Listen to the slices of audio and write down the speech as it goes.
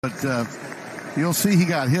But you'll see he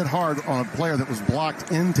got hit hard on a player that was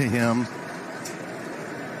blocked into him.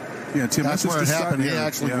 Yeah, Tim, that's where it happened. He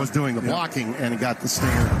actually was doing the blocking, and he got the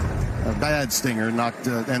stinger, a bad stinger, knocked.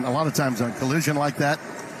 And a lot of times on collision like that,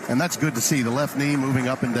 and that's good to see. The left knee moving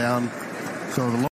up and down. So the